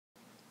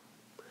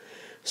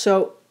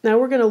So now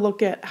we're going to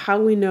look at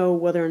how we know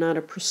whether or not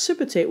a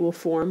precipitate will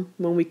form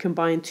when we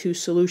combine two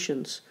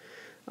solutions.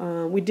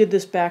 We did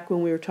this back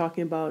when we were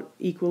talking about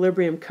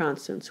equilibrium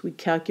constants. We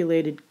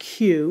calculated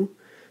Q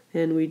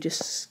and we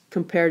just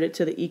compared it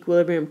to the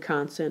equilibrium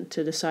constant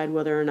to decide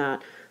whether or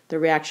not the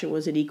reaction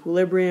was at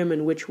equilibrium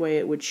and which way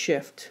it would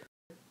shift.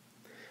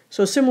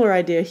 So a similar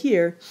idea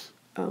here,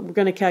 we're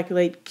going to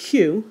calculate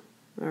Q.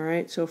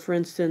 Alright, so for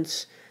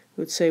instance,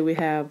 let's say we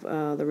have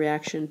the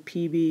reaction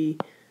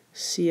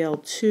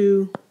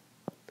PbCl2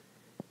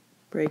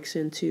 breaks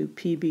into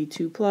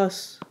Pb2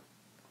 plus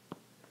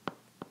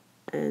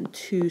and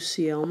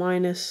 2Cl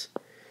minus.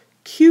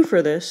 Q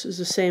for this is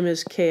the same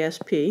as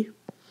Ksp.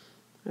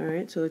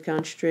 Alright, so the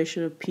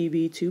concentration of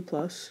Pb2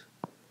 plus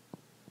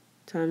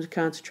times the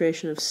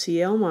concentration of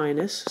Cl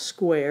minus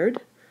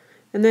squared.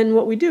 And then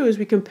what we do is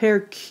we compare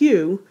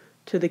Q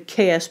to the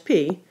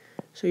Ksp.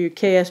 So your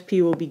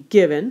Ksp will be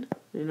given,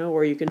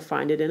 or you can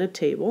find it in a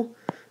table.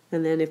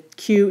 And then if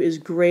Q is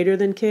greater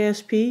than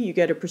Ksp, you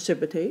get a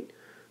precipitate.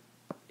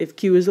 If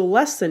Q is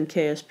less than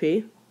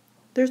Ksp,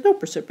 there's no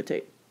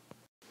precipitate.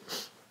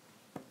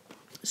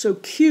 So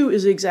Q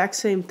is the exact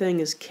same thing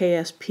as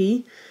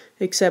Ksp,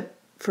 except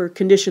for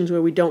conditions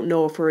where we don't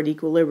know if we're at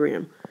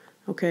equilibrium.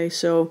 Okay,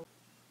 so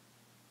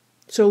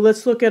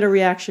let's look at a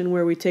reaction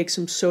where we take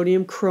some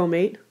sodium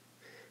chromate.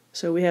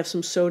 So we have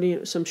some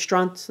strontium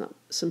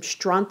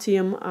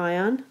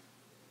ion.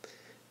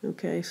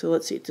 Okay, so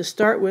let's see. To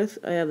start with,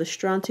 I have the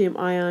strontium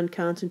ion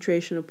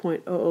concentration of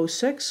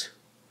 0.006,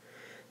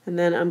 and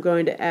then I'm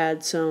going to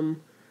add some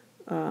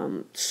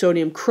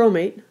sodium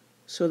chromate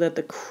so that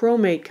the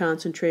chromate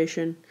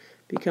concentration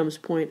becomes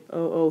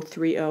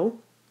 0.0030.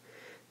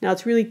 Now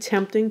it's really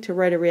tempting to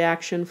write a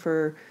reaction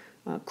for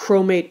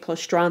chromate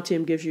plus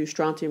strontium gives you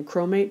strontium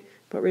chromate,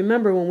 but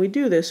remember when we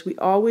do this we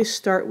always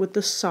start with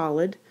the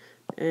solid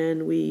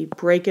and we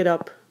break it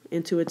up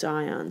into its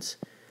ions.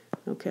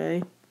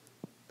 Okay,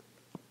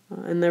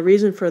 and the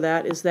reason for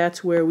that is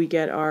that's where we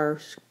get our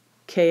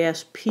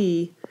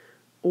Ksp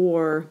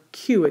or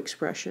Q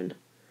expression.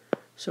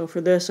 So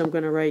for this I'm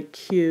going to write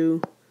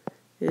Q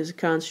is a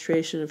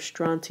concentration of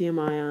strontium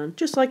ion,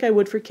 just like I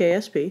would for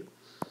Ksp,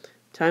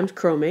 times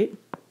chromate.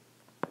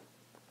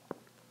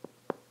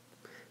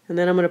 And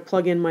then I'm going to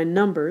plug in my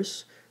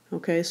numbers.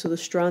 Okay, so the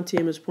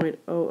strontium is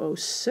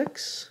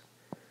 0.006,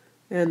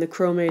 and the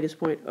chromate is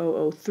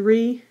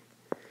 0.003,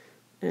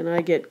 and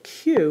I get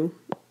Q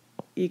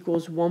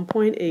equals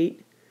 1.8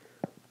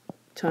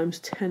 times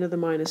 10 to the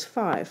minus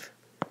 5.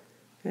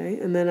 Okay,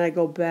 and then I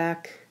go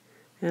back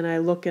and I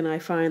look and I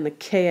find the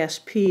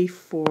Ksp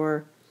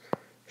for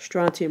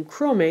strontium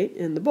chromate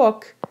in the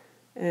book,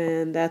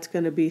 and that's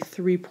going to be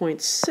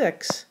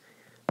 3.6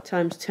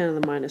 times 10 to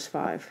the minus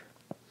 5.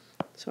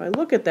 So I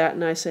look at that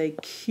and I say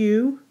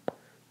Q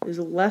is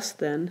less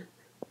than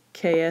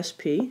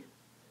Ksp,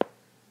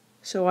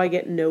 so I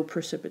get no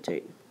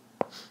precipitate.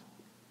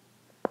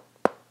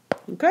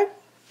 Okay?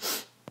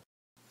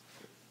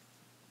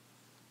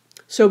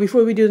 So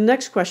before we do the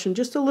next question,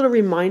 just a little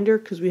reminder,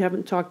 because we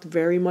haven't talked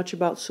very much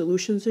about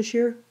solutions this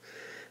year.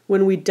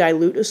 When we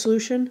dilute a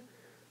solution,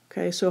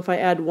 okay, so if I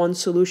add one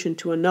solution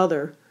to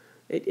another,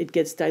 it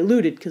gets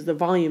diluted because the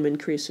volume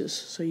increases.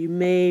 So you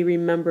may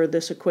remember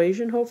this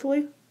equation,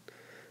 hopefully.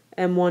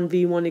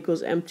 M1V1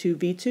 equals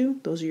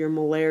M2V2. Those are your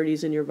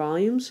molarities and your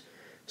volumes.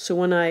 So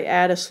when I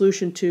add a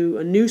solution to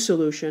a new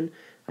solution,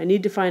 I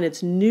need to find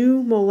its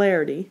new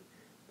molarity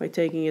by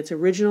taking its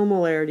original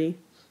molarity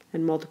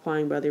and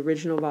multiplying by the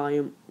original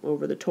volume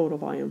over the total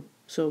volume.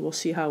 So we'll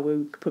see how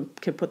we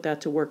can put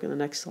that to work in the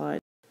next slide.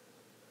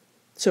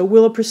 So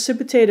will a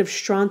precipitate of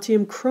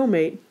strontium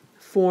chromate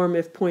form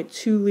if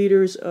 0.2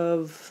 liters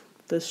of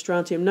the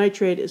strontium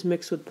nitrate is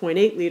mixed with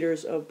 0.8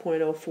 liters of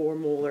 0.04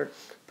 molar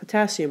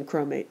potassium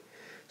chromate?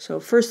 So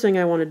first thing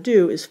I want to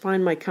do is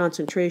find my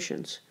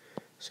concentrations.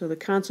 So the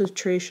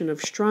concentration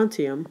of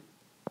strontium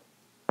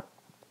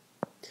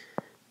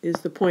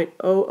is the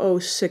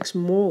 0.006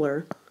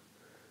 molar,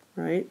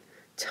 right,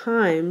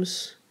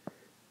 times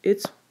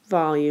its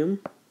volume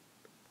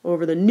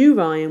over the new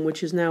volume,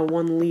 which is now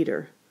 1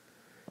 liter.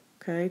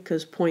 Okay,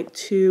 because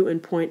 0.2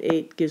 and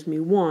 0.8 gives me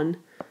 1,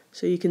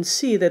 so you can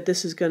see that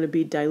this is going to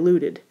be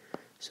diluted.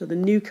 So the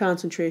new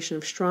concentration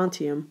of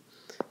strontium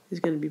is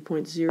going to be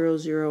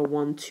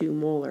 0.0012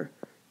 molar,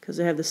 because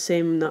they have the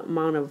same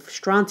amount of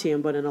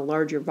strontium but in a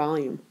larger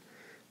volume.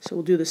 So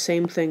we'll do the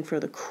same thing for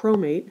the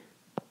chromate.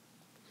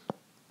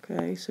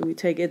 Okay, so we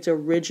take its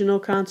original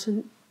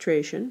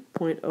concentration,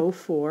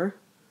 0.04,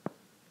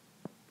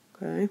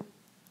 okay,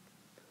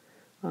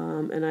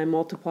 and I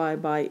multiply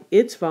by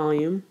its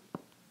volume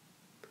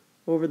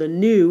over the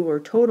new or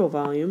total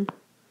volume,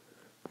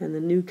 and the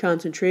new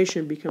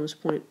concentration becomes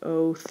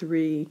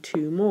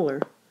 0.032 molar.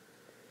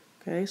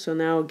 Okay, so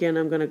now again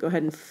I'm going to go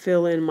ahead and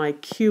fill in my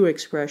Q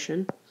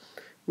expression,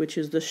 which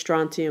is the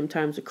strontium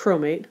times the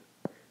chromate.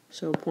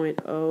 So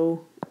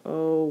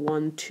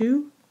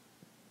 0.0012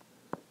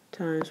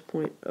 times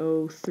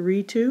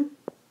 0.032.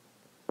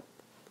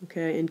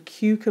 Okay, and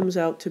Q comes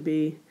out to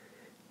be,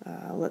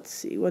 let's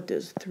see, what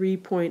does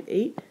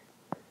 3.8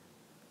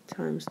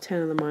 times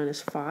 10 to the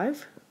minus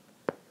 5.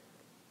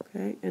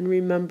 Okay, and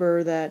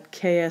remember that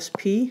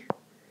Ksp,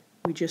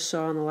 we just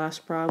saw in the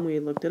last problem, we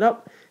looked it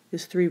up,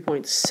 is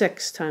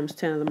 3.6 times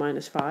 10 to the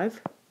minus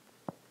 5.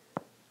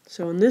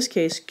 So in this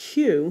case,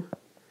 Q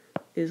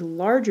is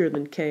larger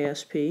than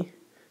Ksp,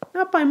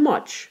 not by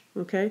much,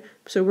 okay?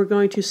 So we're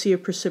going to see a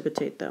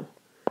precipitate though.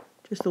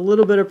 Just a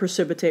little bit of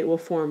precipitate will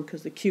form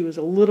because the Q is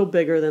a little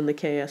bigger than the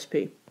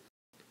Ksp.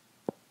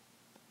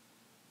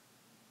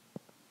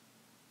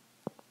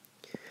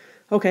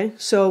 Okay,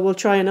 so we'll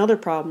try another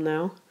problem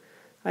now.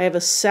 I have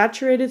a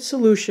saturated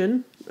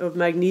solution of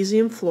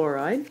magnesium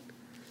fluoride,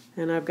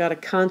 and I've got a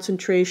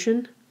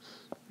concentration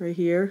right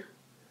here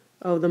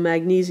of the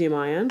magnesium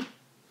ion.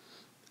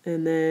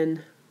 And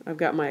then I've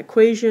got my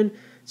equation. It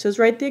says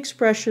write the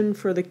expression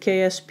for the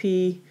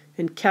Ksp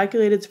and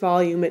calculate its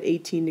volume at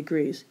 18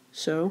 degrees.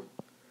 So,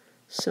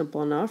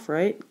 simple enough,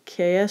 right?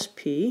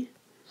 Ksp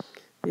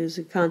is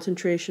the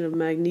concentration of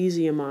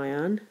magnesium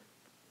ion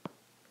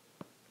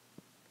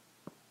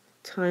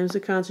times the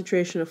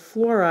concentration of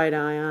fluoride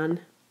ion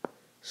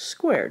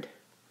squared.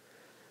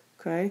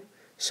 Okay,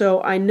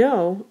 so I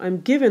know I'm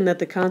given that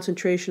the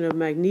concentration of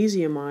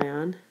magnesium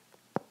ion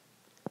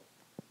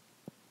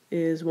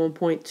is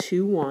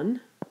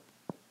 1.21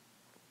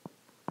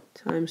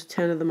 times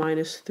 10 to the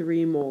minus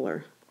 3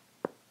 molar.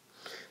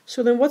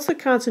 So then what's the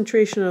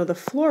concentration of the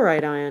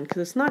fluoride ion?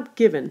 Because it's not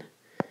given.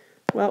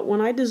 Well,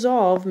 when I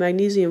dissolve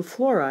magnesium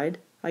fluoride,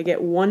 I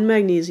get 1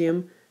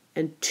 magnesium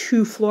and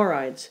 2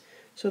 fluorides.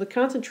 So the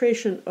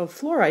concentration of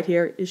fluoride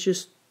here is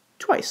just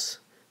twice.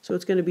 So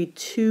it's going to be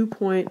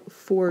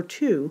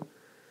 2.42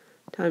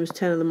 times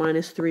 10 to the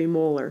minus 3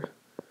 molar.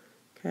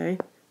 Okay?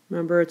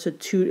 Remember, it's a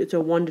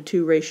 1 to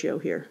 2 ratio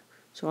here.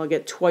 So I'll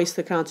get twice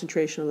the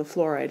concentration of the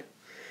fluoride.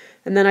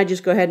 And then I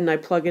just go ahead and I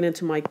plug it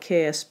into my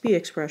Ksp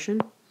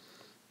expression.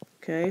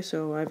 Okay,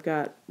 so I've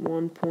got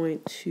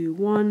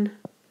 1.21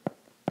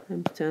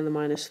 times 10 to the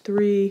minus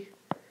 3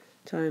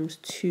 times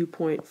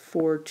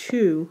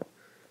 2.42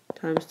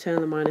 times 10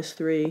 to the minus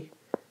 3,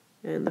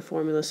 and the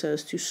formula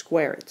says to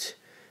square it.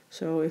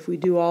 So if we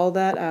do all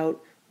that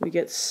out, we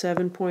get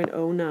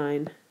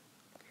 7.09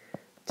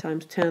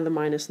 times 10 to the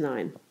minus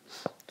 9.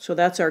 So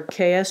that's our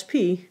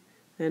Ksp,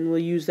 and we'll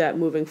use that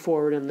moving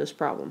forward in this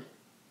problem.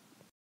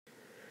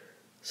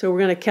 So we're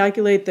going to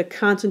calculate the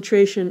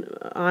concentration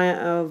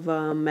of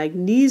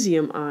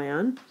magnesium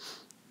ion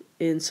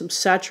in some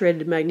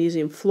saturated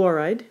magnesium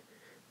fluoride,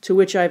 to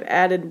which I've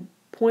added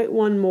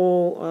 0.1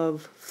 mole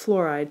of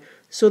fluoride.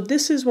 So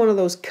this is one of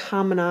those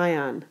common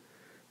ion.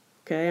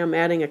 Okay, I'm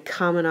adding a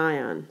common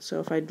ion. So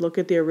if I look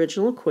at the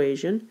original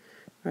equation,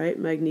 right,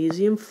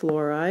 magnesium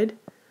fluoride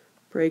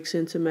breaks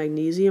into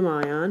magnesium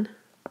ion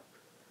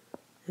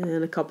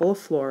and a couple of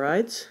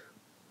fluorides.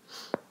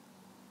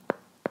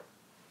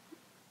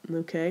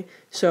 Okay,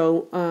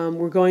 so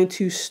we're going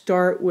to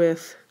start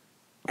with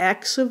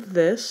x of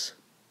this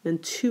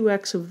and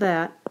 2x of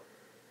that,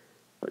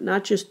 but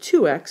not just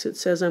 2x. It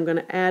says I'm going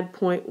to add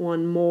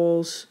 0.1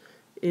 moles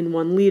in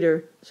 1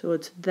 liter, so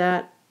it's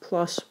that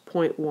plus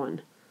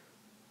 0.1.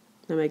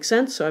 That makes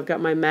sense? So I've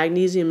got my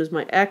magnesium as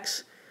my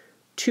x,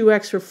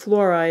 2x for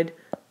fluoride,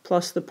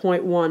 plus the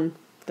 0.1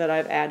 that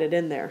I've added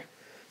in there.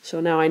 So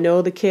now I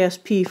know the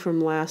Ksp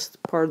from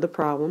last part of the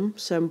problem,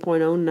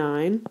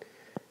 7.09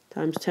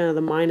 times 10 to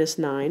the minus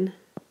 9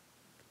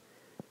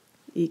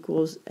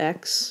 equals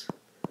x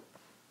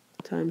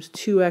times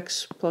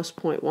 2x plus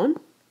 0.1.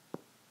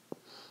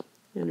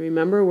 And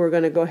remember, we're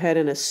going to go ahead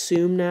and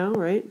assume now,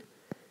 right,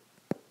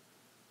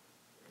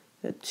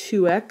 that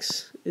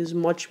 2x is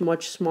much,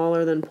 much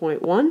smaller than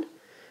 0.1.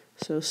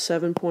 So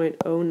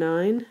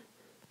 7.09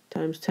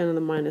 times 10 to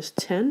the minus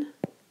 10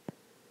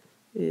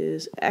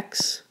 is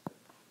x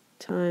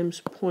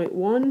times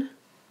 0.1.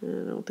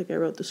 And I don't think I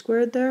wrote the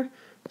squared there.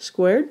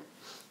 Squared.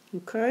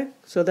 Okay,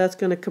 so that's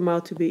going to come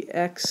out to be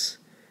x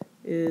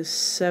is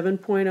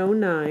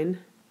 7.09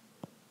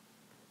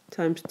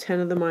 times 10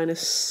 to the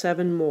minus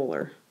 7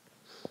 molar.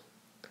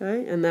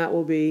 Okay, and that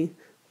will be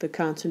the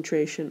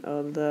concentration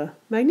of the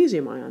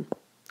magnesium ion,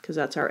 because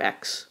that's our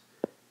x.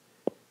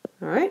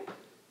 All right.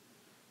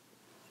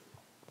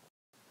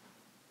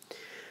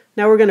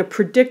 Now we're going to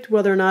predict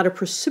whether or not a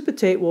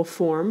precipitate will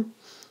form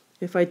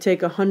if I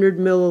take 100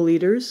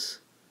 milliliters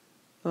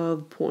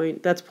of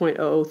that's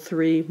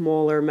 0.003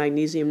 molar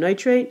magnesium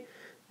nitrate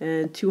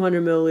and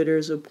 200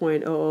 milliliters of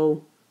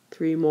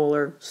 0.003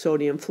 molar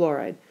sodium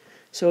fluoride.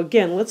 So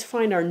again, let's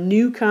find our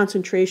new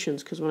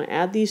concentrations, because when I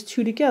add these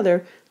two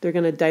together, they're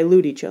going to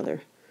dilute each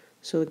other.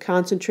 So the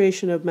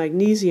concentration of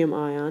magnesium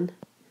ion,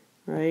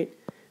 right,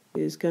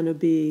 is going to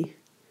be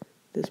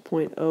this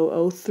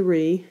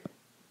 0.003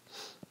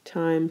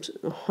 times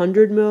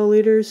 100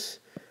 milliliters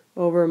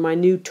over my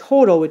new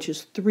total, which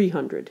is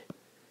 300.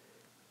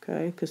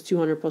 Okay, because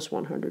 200 plus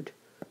 100.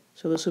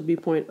 So this will be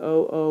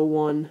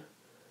 0.001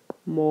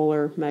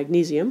 molar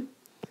magnesium.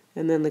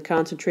 And then the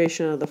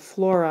concentration of the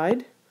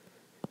fluoride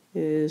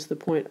is the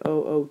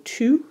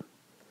 0.002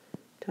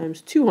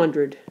 times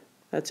 200.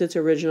 That's its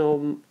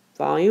original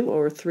volume,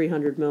 over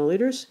 300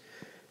 milliliters.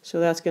 So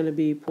that's going to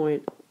be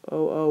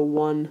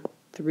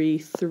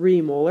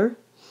 0.00133 molar.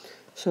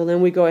 So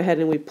then we go ahead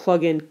and we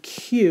plug in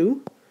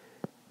Q,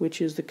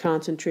 which is the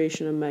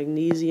concentration of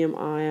magnesium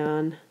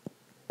ion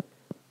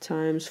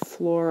times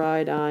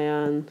fluoride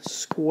ion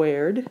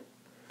squared.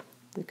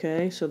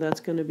 Okay, so that's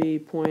going to be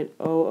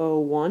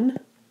 0.001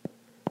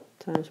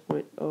 times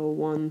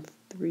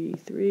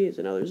 0.0133, is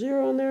another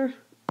 0 on there,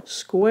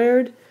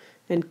 squared,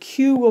 and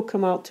Q will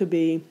come out to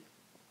be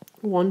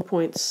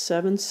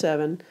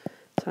 1.77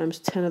 times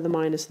 10 to the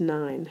minus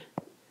 9.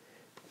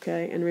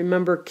 Okay, and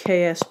remember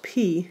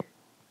Ksp,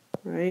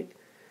 right,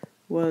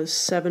 was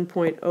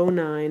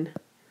 7.09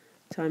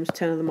 times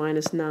 10 to the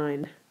minus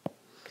 9.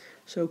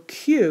 So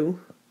Q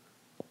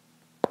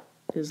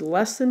is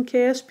less than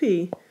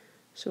Ksp,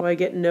 so I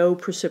get no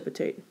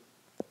precipitate.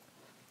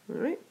 All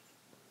right.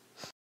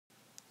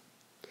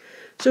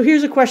 So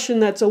here's a question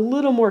that's a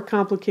little more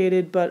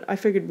complicated, but I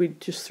figured we'd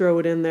just throw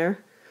it in there.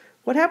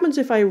 What happens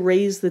if I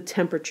raise the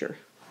temperature?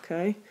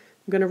 Okay,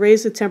 I'm going to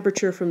raise the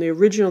temperature from the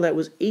original that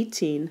was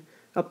 18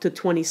 up to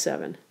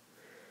 27.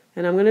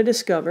 And I'm going to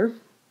discover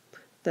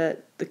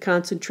that the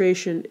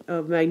concentration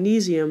of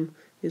magnesium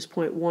is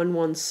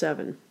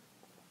 0.117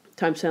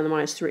 times 10 to the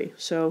minus 3.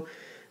 So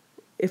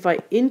if I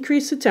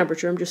increase the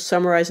temperature, I'm just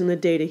summarizing the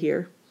data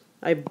here,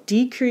 I've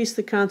decreased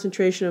the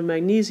concentration of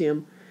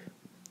magnesium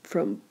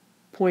from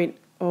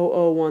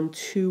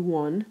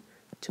 0.00121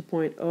 to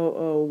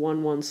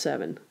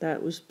 0.00117.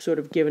 That was sort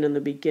of given in the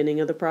beginning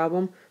of the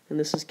problem, and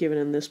this is given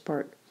in this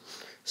part.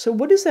 So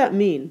what does that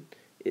mean?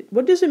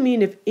 What does it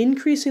mean if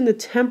increasing the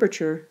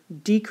temperature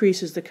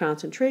decreases the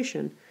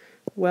concentration?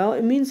 Well,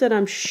 it means that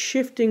I'm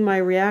shifting my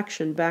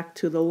reaction back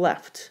to the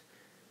left.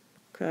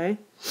 Okay?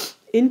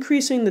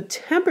 Increasing the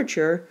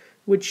temperature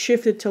would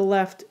shift it to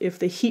left if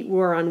the heat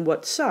were on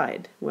what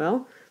side?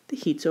 Well, the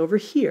heat's over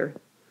here.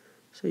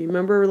 So you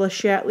remember Le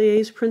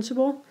Chatelier's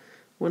principle?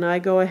 When I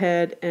go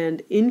ahead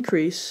and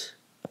increase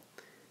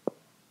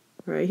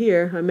right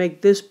here, I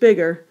make this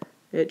bigger,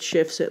 it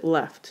shifts it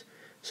left.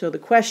 So the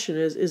question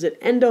is it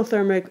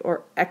endothermic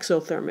or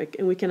exothermic?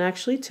 And we can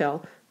actually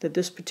tell that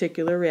this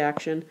particular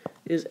reaction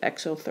is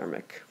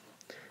exothermic.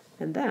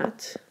 And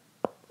that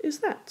is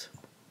that.